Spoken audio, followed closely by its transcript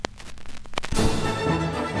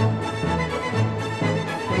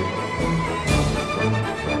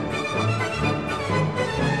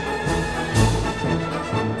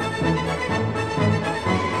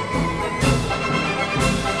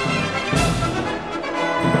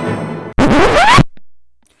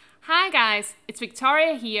guys, it's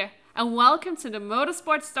Victoria here, and welcome to the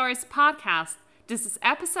Motorsport Stories podcast. This is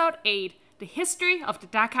episode 8, the history of the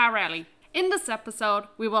Dakar Rally. In this episode,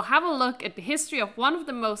 we will have a look at the history of one of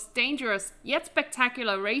the most dangerous yet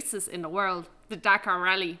spectacular races in the world, the Dakar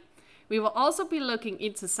Rally. We will also be looking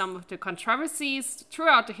into some of the controversies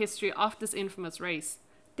throughout the history of this infamous race.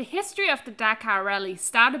 The history of the Dakar Rally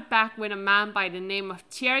started back when a man by the name of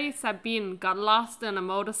Thierry Sabine got lost on a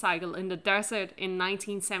motorcycle in the desert in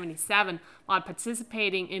 1977 while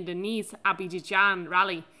participating in the Nice-Abidjan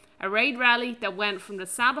Rally, a raid rally that went from the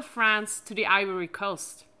south of France to the Ivory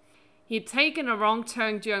Coast. He had taken a wrong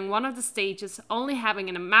turn during one of the stages, only having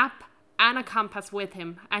a map and a compass with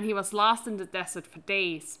him, and he was lost in the desert for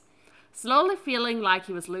days. Slowly feeling like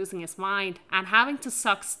he was losing his mind and having to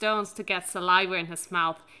suck stones to get saliva in his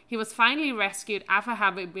mouth, he was finally rescued after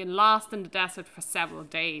having been lost in the desert for several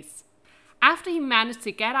days. After he managed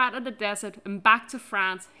to get out of the desert and back to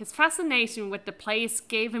France, his fascination with the place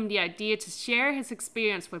gave him the idea to share his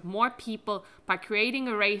experience with more people by creating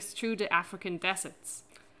a race through the African deserts.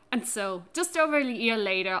 And so, just over a year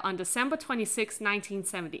later, on December 26,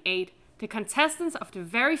 1978, the contestants of the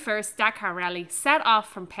very first Dakar Rally set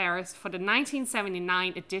off from Paris for the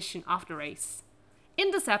 1979 edition of the race.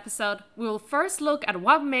 In this episode, we will first look at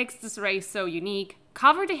what makes this race so unique,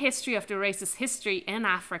 cover the history of the race's history in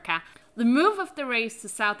Africa, the move of the race to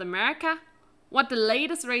South America, what the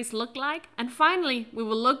latest race looked like, and finally, we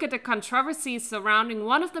will look at the controversies surrounding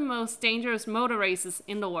one of the most dangerous motor races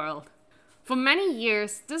in the world. For many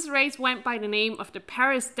years, this race went by the name of the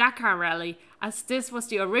Paris-Dakar Rally, as this was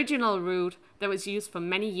the original route that was used for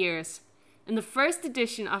many years. In the first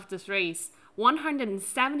edition of this race,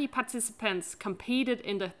 170 participants competed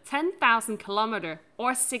in the 10,000 kilometer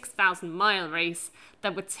or 6,000 mile race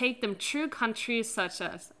that would take them through countries such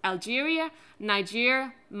as Algeria,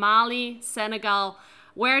 Niger, Mali, Senegal,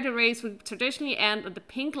 where the race would traditionally end at the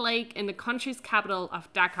Pink Lake in the country's capital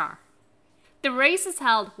of Dakar. The race is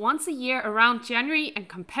held once a year around January, and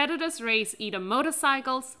competitors race either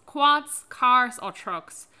motorcycles, quads, cars or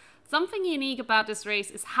trucks. Something unique about this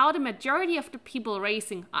race is how the majority of the people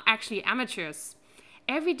racing are actually amateurs.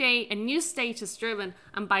 Every day a new stage is driven,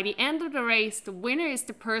 and by the end of the race the winner is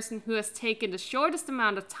the person who has taken the shortest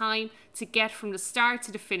amount of time to get from the start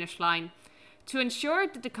to the finish line. To ensure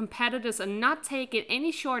that the competitors are not taking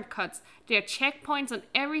any shortcuts, there are checkpoints on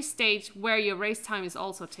every stage where your race time is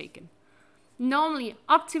also taken. Normally,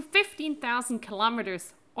 up to 15,000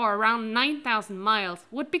 kilometers or around 9,000 miles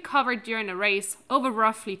would be covered during a race over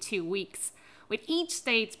roughly 2 weeks, with each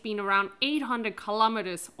stage being around 800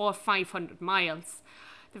 kilometers or 500 miles.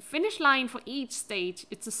 The finish line for each stage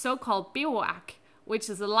is the so-called bivouac, which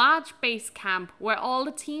is a large base camp where all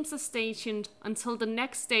the teams are stationed until the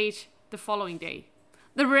next stage the following day.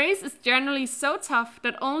 The race is generally so tough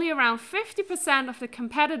that only around 50% of the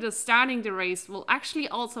competitors starting the race will actually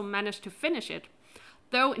also manage to finish it,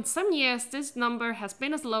 though in some years this number has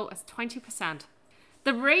been as low as 20%.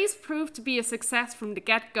 The race proved to be a success from the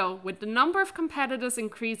get-go, with the number of competitors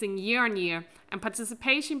increasing year on year and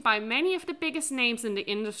participation by many of the biggest names in the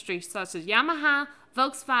industry such as Yamaha,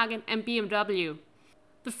 Volkswagen and BMW.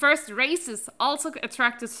 The first races also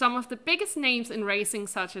attracted some of the biggest names in racing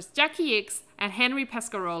such as Jackie Ickx and Henry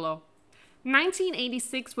Pescarolo.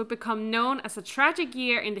 1986 would become known as a tragic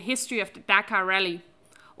year in the history of the Dakar Rally.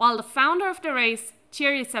 While the founder of the race,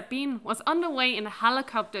 Thierry Sabine, was underway in a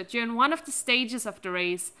helicopter during one of the stages of the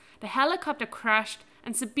race, the helicopter crashed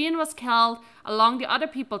and Sabine was killed along the other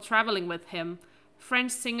people traveling with him: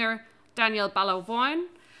 French singer Daniel Balavoine,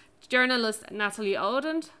 journalist Nathalie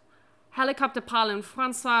Oudent, helicopter pilot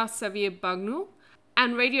François-Xavier Bagnou,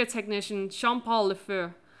 and radio technician Jean-Paul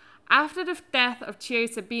Lefeu. After the death of Thierry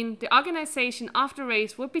Sabine, the organization of the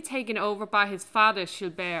race would be taken over by his father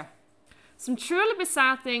Gilbert. Some truly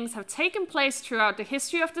bizarre things have taken place throughout the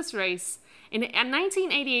history of this race. In the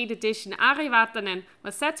 1988 edition, Ari Vatanen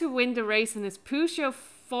was set to win the race in his Peugeot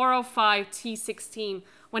 405 T16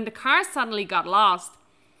 when the car suddenly got lost.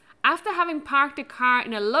 After having parked the car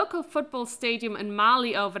in a local football stadium in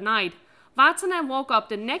Mali overnight, Vatanen woke up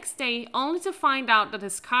the next day only to find out that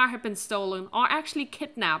his car had been stolen or actually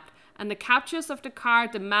kidnapped, and the captors of the car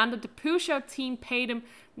demanded the Peugeot team paid him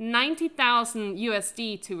 90,000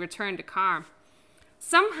 USD to return the car.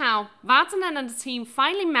 Somehow, Vatanen and the team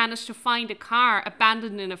finally managed to find the car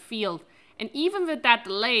abandoned in a field, and even with that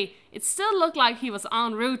delay, it still looked like he was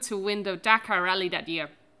en route to win the Dakar Rally that year.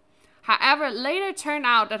 However, later turned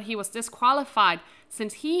out that he was disqualified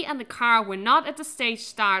since he and the car were not at the stage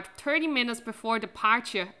start 30 minutes before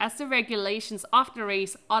departure, as the regulations of the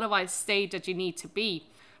race otherwise state that you need to be.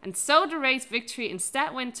 and so the race victory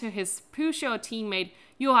instead went to his Peugeot teammate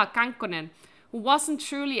Juha Kankkonen, who wasn't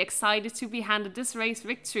truly excited to be handed this race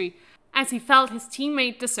victory, as he felt his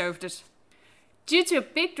teammate deserved it. Due to a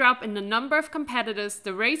big drop in the number of competitors,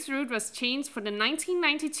 the race route was changed for the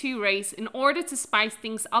 1992 race in order to spice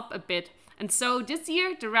things up a bit, and so this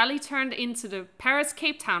year the rally turned into the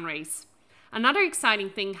Paris-Cape Town race. Another exciting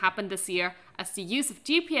thing happened this year as the use of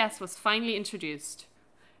GPS was finally introduced.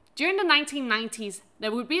 During the 1990s,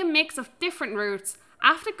 there would be a mix of different routes.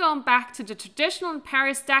 After going back to the traditional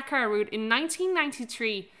Paris-Dakar route in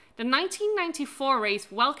 1993, the 1994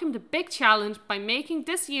 race welcomed a big challenge by making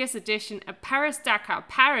this year's edition a Paris-Dakar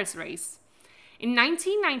Paris race. In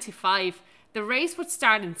 1995, the race would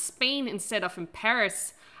start in Spain instead of in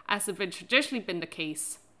Paris, as had traditionally been the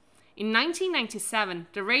case. In 1997,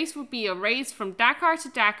 the race would be a race from Dakar to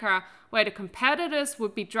Dakar, where the competitors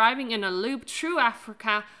would be driving in a loop through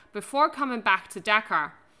Africa before coming back to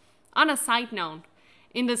Dakar. On a side note,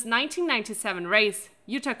 in this 1997 race,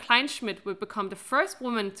 Jutta Kleinschmidt would become the first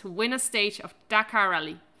woman to win a stage of the Dakar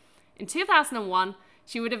Rally. In 2001,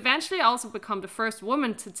 she would eventually also become the first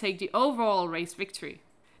woman to take the overall race victory.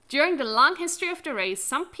 During the long history of the race,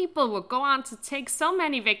 some people would go on to take so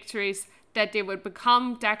many victories that they would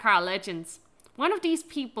become Dakar legends. One of these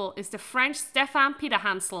people is the French Stéphane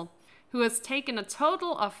Peterhansel, who has taken a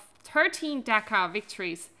total of 13 Dakar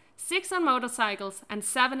victories, 6 on motorcycles and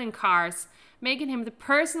 7 in cars, making him the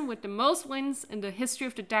person with the most wins in the history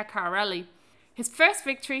of the Dakar Rally. His first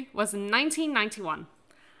victory was in 1991.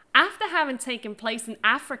 After having taken place in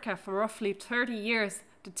Africa for roughly 30 years,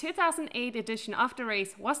 the 2008 edition of the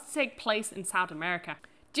race was to take place in South America.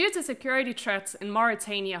 Due to security threats in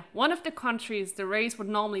Mauritania, one of the countries the race would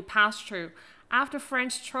normally pass through, after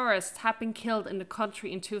French tourists had been killed in the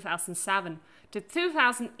country in 2007, the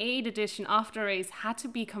 2008 edition of the race had to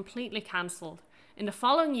be completely cancelled. In the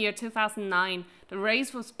following year, 2009, the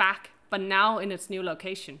race was back, but now in its new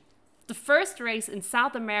location. The first race in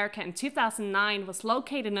South America in 2009 was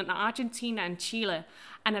located in Argentina and Chile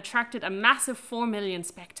and attracted a massive 4 million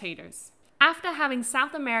spectators. After having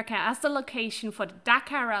South America as the location for the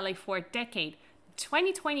Dakar Rally for a decade, the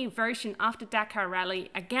 2020 version of the Dakar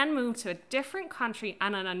Rally again moved to a different country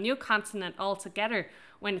and on a new continent altogether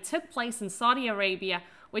when it took place in Saudi Arabia,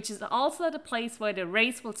 which is also the place where the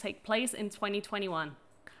race will take place in 2021.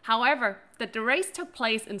 However, that the race took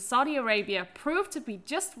place in Saudi Arabia proved to be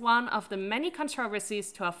just one of the many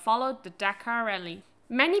controversies to have followed the Dakar Rally.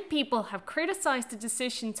 Many people have criticized the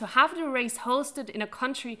decision to have the race hosted in a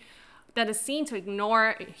country that is seen to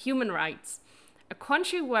ignore human rights, a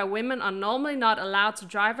country where women are normally not allowed to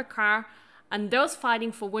drive a car, and those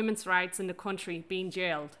fighting for women's rights in the country being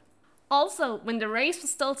jailed. Also, when the race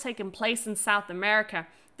was still taking place in South America,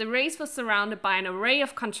 the race was surrounded by an array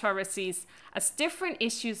of controversies as different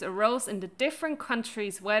issues arose in the different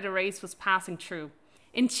countries where the race was passing through.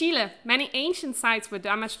 In Chile, many ancient sites were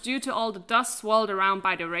damaged due to all the dust swirled around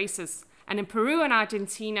by the races, and in Peru and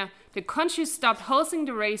Argentina, the countries stopped hosting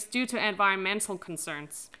the race due to environmental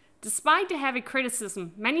concerns. Despite the heavy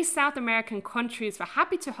criticism, many South American countries were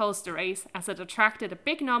happy to host the race as it attracted a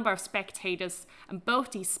big number of spectators, and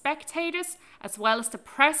both these spectators, as well as the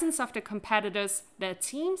presence of the competitors, their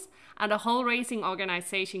teams, and the whole racing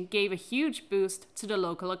organization gave a huge boost to the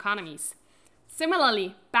local economies.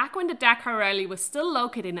 Similarly, back when the Dakar Rally was still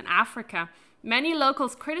located in Africa, many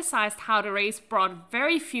locals criticized how the race brought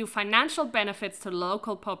very few financial benefits to the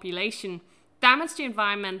local population, damaged the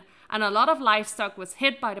environment, and a lot of livestock was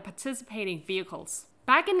hit by the participating vehicles.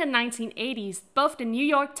 Back in the 1980s, both the New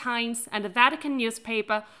York Times and the Vatican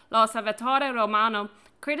newspaper L'Osservatore Romano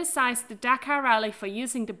criticized the Dakar Rally for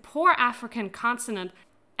using the poor African continent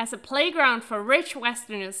as a playground for rich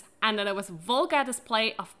Westerners and that it was a vulgar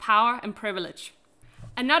display of power and privilege.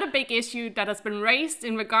 Another big issue that has been raised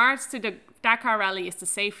in regards to the Dakar Rally is the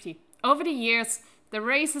safety. Over the years, the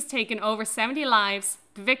race has taken over 70 lives,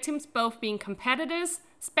 the victims both being competitors,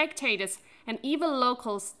 spectators, and even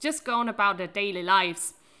locals just going about their daily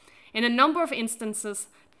lives. In a number of instances,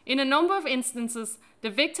 the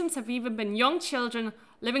victims have even been young children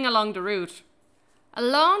living along the route.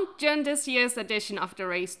 Alone during this year's edition of the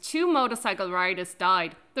race, 2 motorcycle riders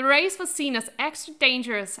died. The race was seen as extra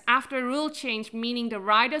dangerous after a rule change, meaning the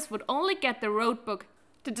riders would only get the road book,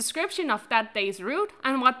 the description of that day's route,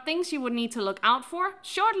 and what things you would need to look out for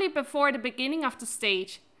shortly before the beginning of the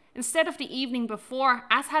stage, instead of the evening before,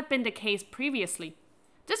 as had been the case previously.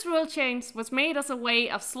 This rule change was made as a way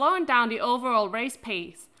of slowing down the overall race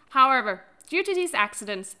pace. However, due to these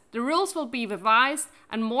accidents, the rules will be revised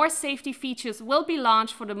and more safety features will be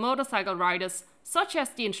launched for the motorcycle riders, such as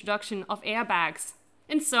the introduction of airbags.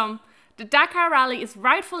 In sum, The Dakar Rally is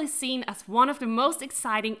rightfully seen as one of the most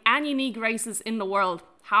exciting and unique races in the world.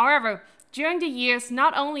 However, during the years,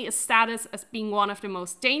 not only its status as being one of the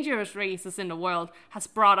most dangerous races in the world has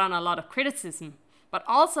brought on a lot of criticism, but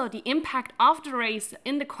also the impact of the race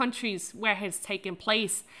in the countries where it has taken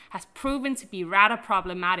place has proven to be rather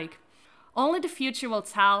problematic. Only the future will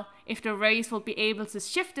tell if the race will be able to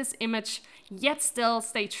shift this image, yet still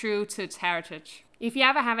stay true to its heritage. If you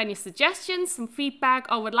ever have any suggestions, some feedback,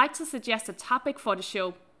 or would like to suggest a topic for the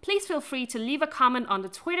show, please feel free to leave a comment on the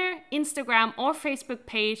Twitter, Instagram, or Facebook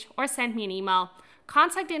page, or send me an email.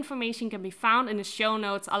 Contact information can be found in the show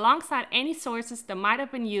notes alongside any sources that might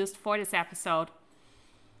have been used for this episode.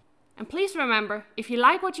 And please remember, if you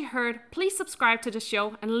like what you heard, please subscribe to the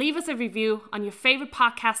show and leave us a review on your favorite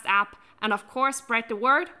podcast app. And of course, spread the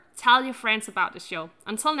word, tell your friends about the show.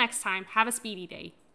 Until next time, have a speedy day.